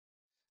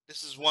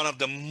This is one of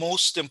the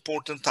most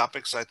important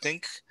topics, I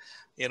think,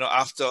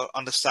 after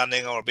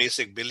understanding our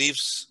basic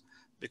beliefs,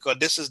 because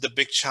this is the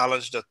big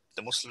challenge that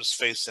the Muslims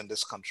face in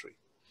this country.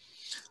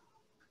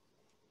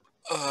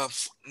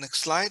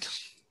 Next slide.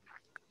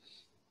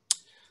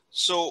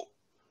 So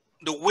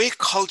the way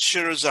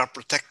cultures are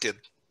protected,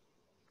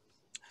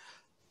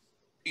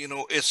 there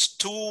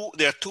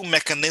are two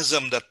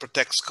mechanisms that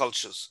protects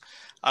cultures.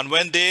 And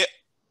when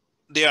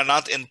they are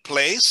not in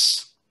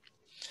place,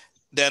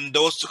 then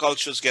those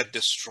cultures get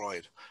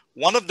destroyed.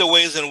 One of the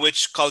ways in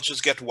which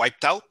cultures get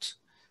wiped out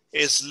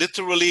is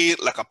literally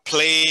like a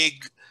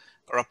plague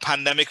or a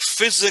pandemic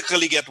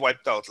physically get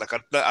wiped out, like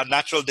a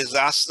natural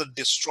disaster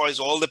destroys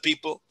all the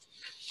people.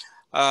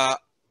 And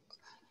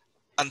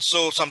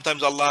so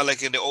sometimes Allah,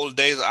 like in the old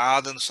days,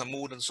 Ad and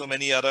Samud and so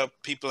many other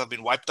people have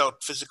been wiped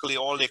out physically,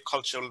 all their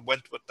culture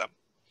went with them.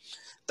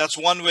 That's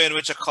one way in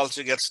which a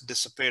culture gets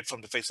disappeared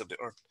from the face of the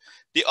earth.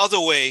 The other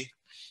way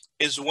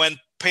is when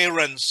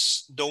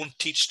parents don't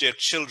teach their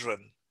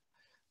children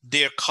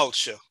their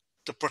culture,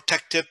 to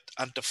protect it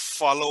and to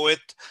follow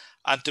it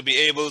and to be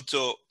able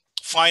to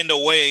find a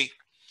way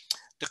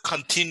to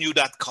continue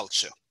that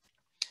culture.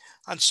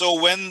 And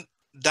so when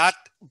that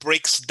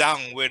breaks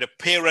down, where the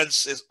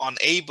parents is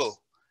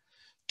unable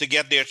to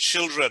get their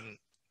children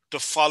to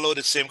follow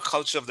the same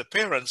culture of the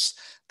parents,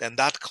 then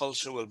that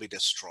culture will be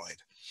destroyed.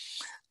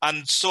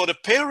 And so the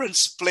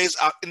parents plays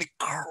an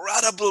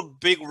incredible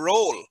big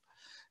role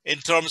in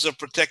terms of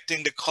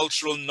protecting the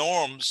cultural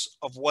norms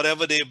of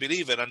whatever they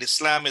believe in. And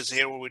Islam is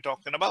here what we're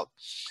talking about.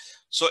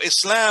 So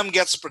Islam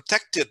gets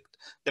protected.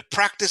 The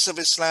practice of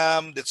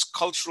Islam, its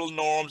cultural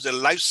norms, the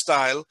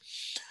lifestyle,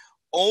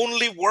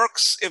 only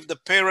works if the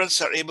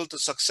parents are able to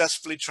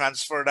successfully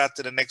transfer that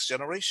to the next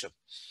generation.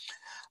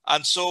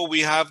 And so we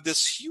have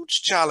this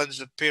huge challenge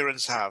that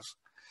parents have.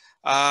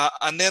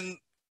 And then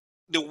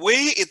the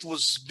way it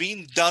was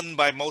being done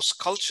by most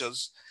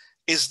cultures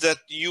is that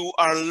you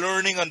are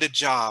learning on the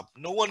job.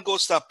 No one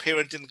goes to a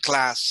parenting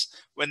class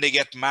when they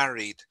get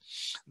married.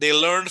 They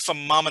learn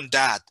from mom and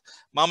dad.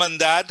 Mom and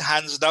dad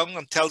hands down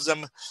and tells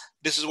them,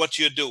 this is what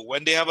you do.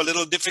 When they have a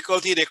little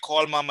difficulty, they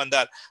call mom and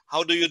dad.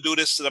 How do you do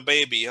this to the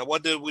baby?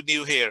 What do we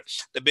do here?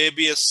 The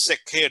baby is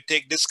sick. Here,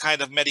 take this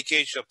kind of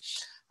medication.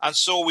 And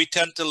so we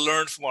tend to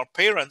learn from our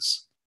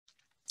parents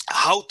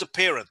how to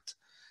parent.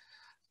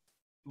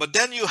 But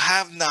then you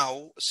have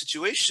now a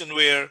situation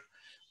where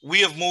we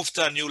have moved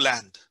to a new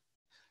land.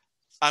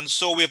 And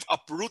so we've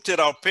uprooted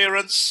our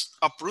parents,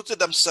 uprooted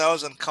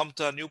themselves and come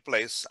to a new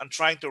place and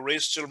trying to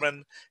raise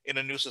children in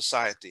a new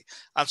society.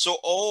 And so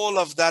all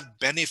of that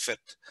benefit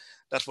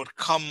that would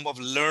come of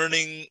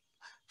learning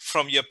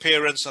from your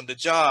parents on the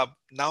job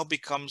now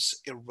becomes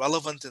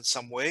irrelevant in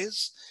some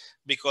ways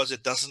because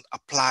it doesn't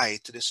apply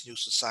to this new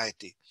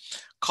society.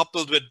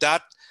 Coupled with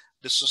that,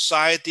 the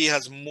society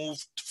has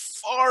moved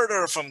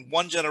farther from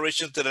one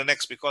generation to the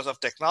next because of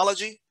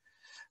technology,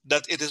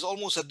 that it is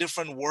almost a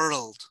different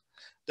world,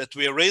 that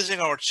we are raising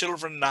our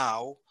children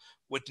now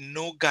with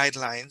no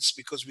guidelines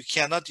because we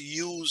cannot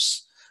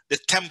use the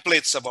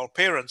templates of our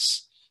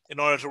parents in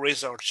order to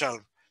raise our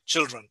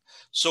children.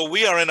 So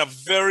we are in a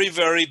very,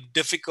 very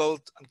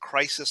difficult and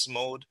crisis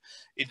mode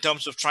in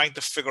terms of trying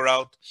to figure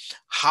out,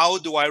 how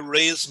do I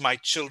raise my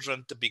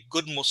children to be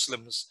good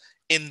Muslims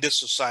in this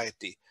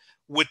society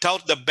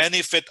without the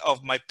benefit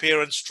of my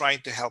parents trying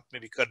to help me,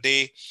 because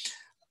they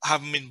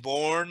haven't been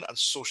born and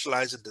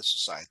socialized in this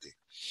society.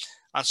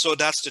 And so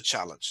that's the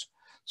challenge.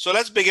 So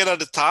let's begin at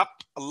the top.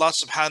 Allah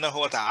subhanahu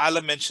wa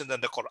ta'ala mentioned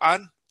in the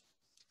Quran.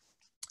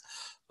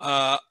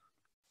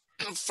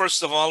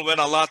 First of all, when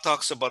Allah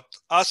talks about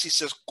us, He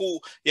says, "Qu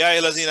ya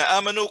ayyuhallazina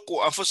amanu qu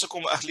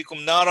anfusakum wa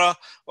ahlikum nara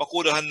wa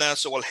qudaha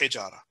an-nas wal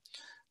hijara."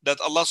 That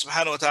Allah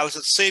subhanahu wa ta'ala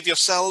said, save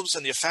yourselves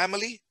and your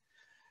family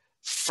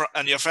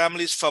and your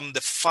families from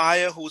the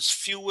fire whose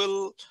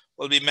fuel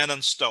will be men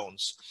and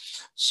stones.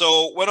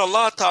 So when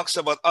Allah talks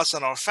about us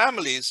and our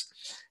families,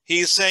 He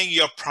is saying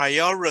your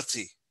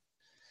priority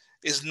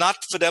is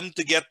not for them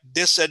to get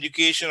this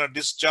education or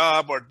this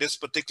job or this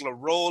particular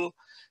role.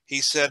 He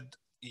said,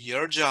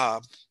 your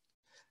job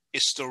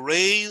is to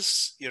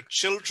raise your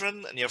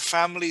children and your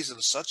families in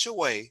such a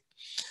way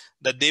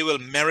that they will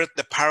merit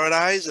the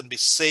paradise and be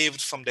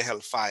saved from the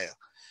hellfire.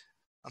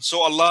 And so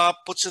Allah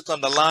puts it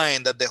on the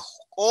line that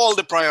all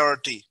the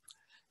priority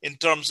in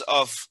terms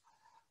of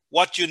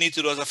what you need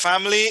to do as a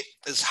family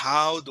is,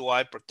 how do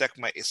I protect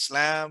my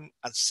Islam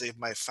and save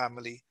my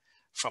family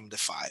from the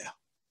fire?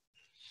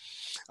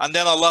 And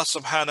then Allah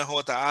subhanahu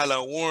wa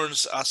ta'ala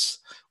warns us,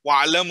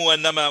 وَعْلَمُوا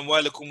أَنَّمَا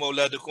أَمْوَالُكُمْ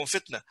وَأَوْلَادُكُمْ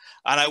فِتْنَةٌ.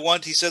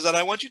 And He says, and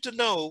I want you to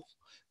know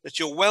that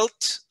your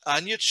wealth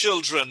and your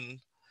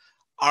children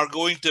are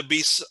going to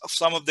be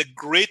some of the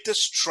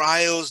greatest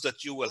trials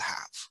that you will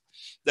have,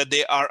 that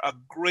they are a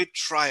great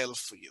trial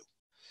for you.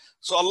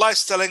 So Allah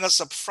is telling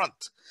us up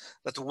front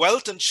that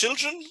wealth and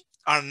children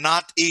are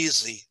not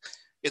easy.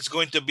 It's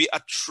going to be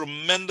a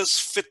tremendous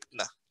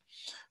fitna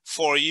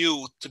for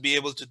you to be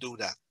able to do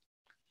that.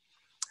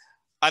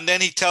 And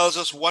then He tells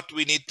us what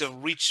we need to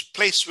reach,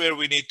 place where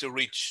we need to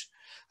reach.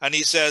 And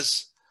He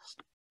says,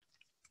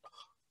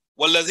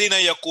 وَالَّذِينَ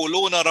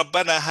يَقُولُونَ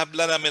رَبَّنَا هَبْ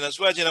لَنَا مِنْ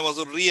أَزْوَاجِنَا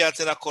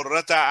وَذُرِّيَّاتِنَا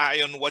قُرَّةَ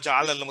أَعْيُنٍ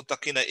وَاجْعَلْنَا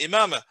لِلْمُتَّقِينَ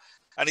إِمَامًا.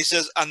 And he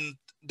says, and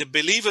the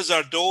believers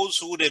are those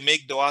who they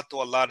make dua to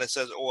Allah and it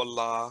says, oh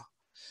Allah,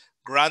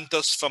 grant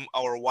us from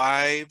our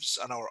wives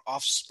and our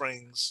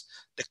offsprings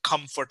the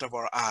comfort of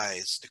our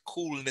eyes, the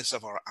coolness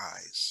of our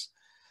eyes,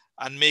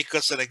 and make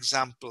us an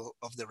example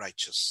of the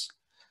righteous.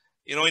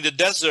 You know, in the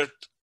desert,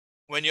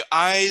 when you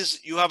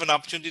have an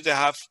opportunity to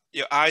have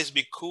your eyes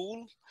be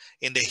cool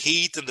in the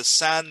heat and the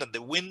sand and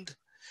the wind,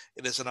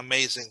 it is an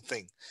amazing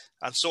thing.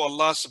 And so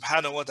Allah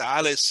subhanahu wa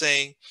ta'ala is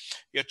saying,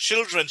 your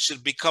children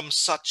should become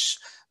such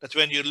that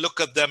when you look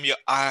at them, your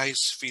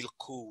eyes feel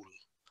cool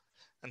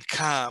and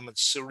calm and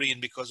serene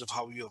because of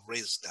how you have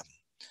raised them.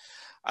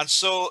 And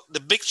so the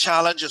big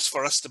challenge is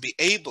for us to be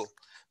able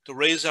to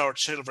raise our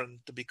children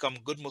to become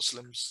good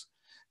Muslims,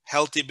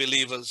 healthy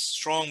believers,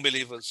 strong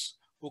believers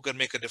who can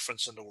make a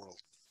difference in the world.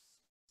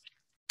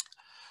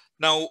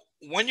 Now,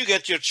 when you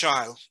get your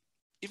child,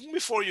 even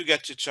before you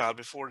get your child,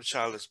 before the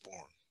child is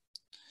born,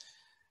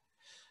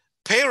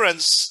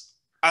 parents,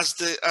 as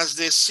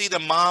they see the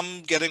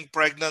mom getting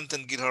pregnant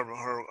and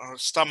her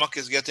stomach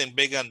is getting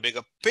bigger and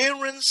bigger,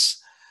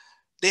 parents,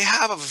 they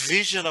have a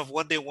vision of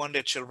what they want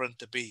their children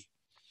to be.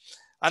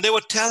 And they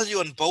would tell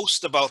you and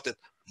boast about it.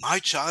 My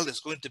child is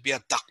going to be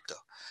a doctor.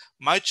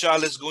 My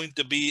child is going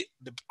to be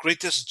the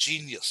greatest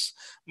genius.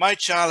 My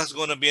child is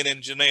going to be an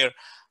engineer.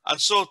 And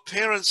so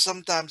parents,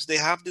 sometimes they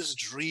have this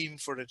dream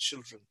for their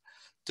children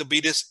to be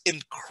this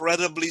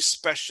incredibly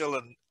special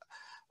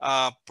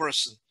and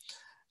person.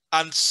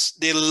 And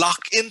they lock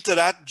into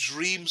that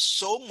dream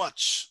so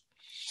much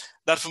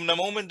that from the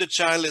moment the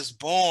child is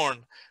born,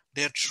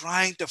 they're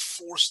trying to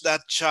force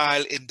that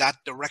child in that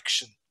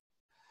direction.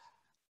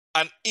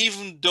 And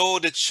even though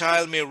the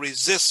child may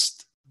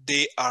resist,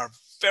 they are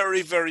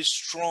very, very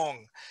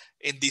strong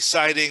in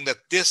deciding that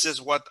this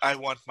is what I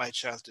want my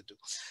child to do.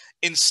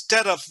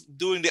 Instead of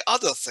doing the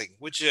other thing,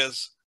 which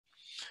is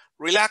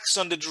relax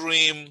on the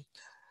dream,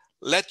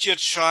 let your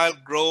child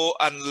grow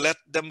and let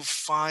them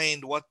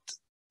find what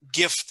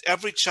gift.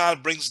 Every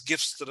child brings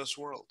gifts to this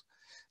world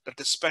that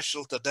is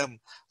special to them.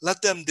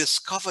 Let them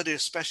discover their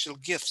special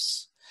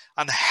gifts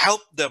and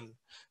help them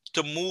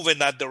to move in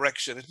that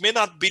direction. It may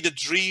not be the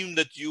dream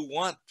that you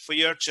want for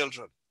your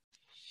children.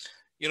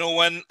 You know,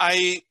 when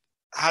I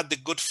had the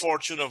good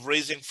fortune of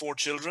raising 4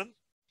 children,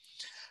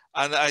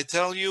 and I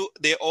tell you,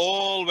 they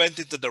all went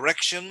into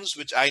directions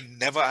which I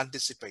never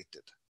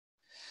anticipated.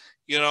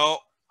 You know,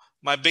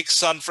 my big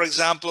son, for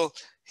example,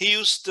 he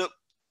used to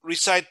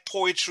recite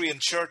poetry in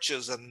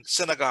churches and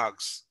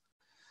synagogues,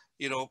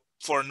 you know,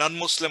 for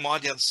non-Muslim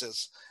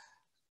audiences.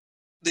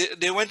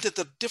 They went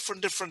into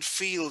different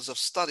fields of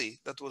study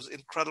that was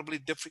incredibly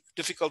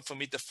difficult for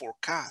me to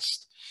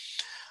forecast.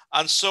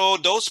 And so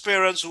those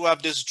parents who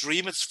have this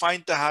dream, it's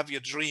fine to have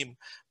your dream,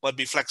 but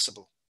be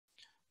flexible.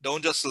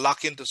 Don't just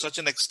lock into such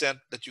an extent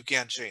that you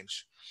can't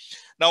change.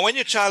 Now, when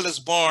your child is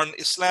born,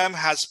 Islam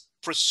has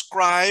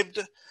prescribed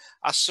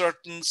a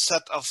certain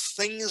set of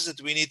things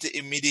that we need to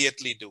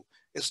immediately do.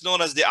 It's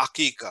known as the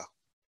Aqeeqah.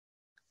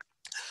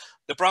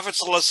 The Prophet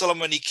ﷺ,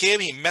 when he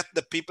came, he met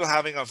the people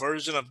having a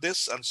version of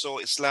this, and so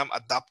Islam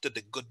adopted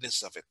the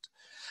goodness of it.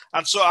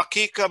 And so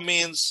Aqeeqah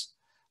means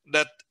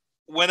that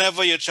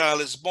whenever your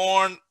child is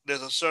born,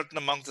 there's a certain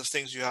amount of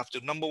things you have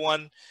to. Number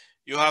one,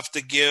 you have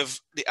to give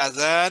the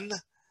adhan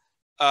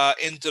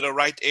into the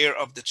right ear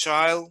of the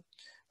child,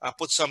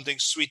 put something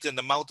sweet in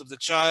the mouth of the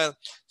child,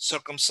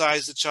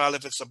 circumcise the child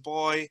if it's a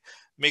boy,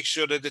 make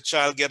sure that the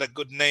child get a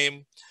good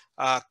name,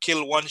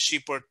 kill 1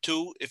 sheep or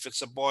 2. If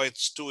it's a boy,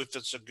 it's 2. If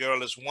it's a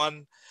girl, it's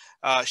 1.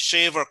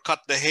 Shave or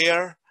cut the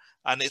hair,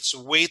 and its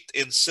weight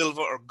in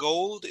silver or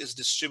gold is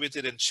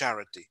distributed in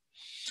charity.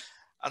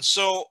 And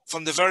so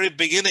from the very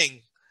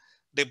beginning,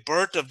 the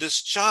birth of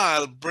this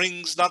child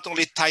brings not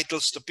only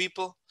titles to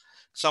people.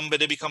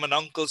 Somebody become an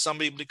uncle,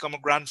 somebody become a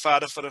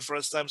grandfather for the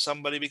first time,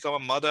 somebody become a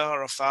mother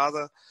or a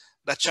father.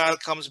 That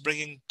child comes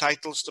bringing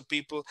titles to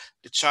people.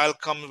 The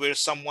child comes where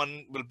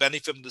someone will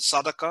benefit from the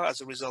sadaqah as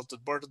a result of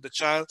the birth of the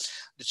child.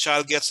 The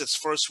child gets its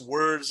first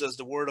words as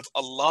the word of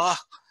Allah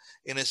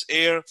in his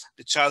ear.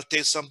 The child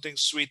tastes something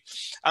sweet.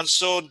 And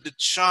so the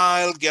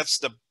child gets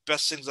the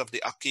blessings of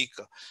the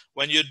Aqeeqah.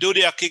 When you do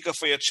the Aqeeqah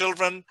for your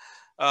children,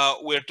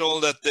 we're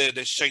told that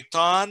the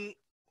shaitan,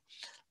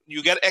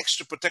 you get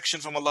extra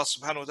protection from Allah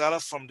subhanahu wa ta'ala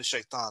from the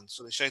shaitan.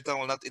 So the shaitan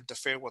will not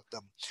interfere with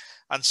them.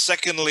 And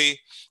secondly,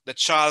 the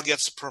child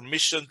gets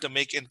permission to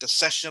make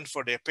intercession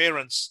for their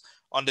parents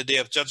on the day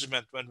of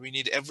judgment when we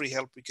need every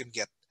help we can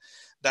get.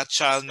 That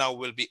child now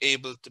will be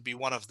able to be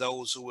one of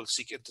those who will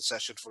seek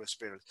intercession for his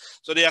parents.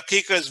 So the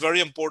Aqeeqah is very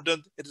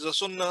important. It is a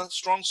sunnah,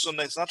 strong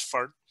sunnah. It's not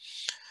fard,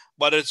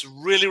 but it's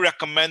really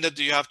recommended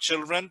that you have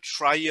children.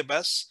 Try your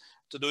best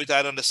to do it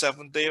either on the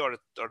 7th day or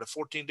the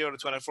 14th day or the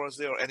 21st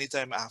day or any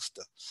time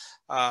after.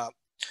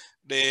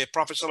 The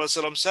Prophet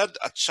ﷺ said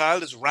a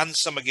child is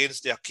ransom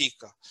against the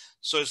Aqeeqah.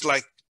 So it's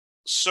like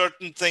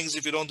certain things,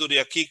 if you don't do the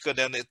Aqeeqah,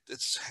 then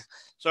it's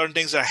certain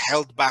things are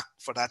held back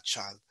for that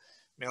child.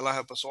 May Allah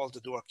help us all to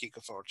do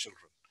Aqeeqah for our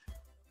children.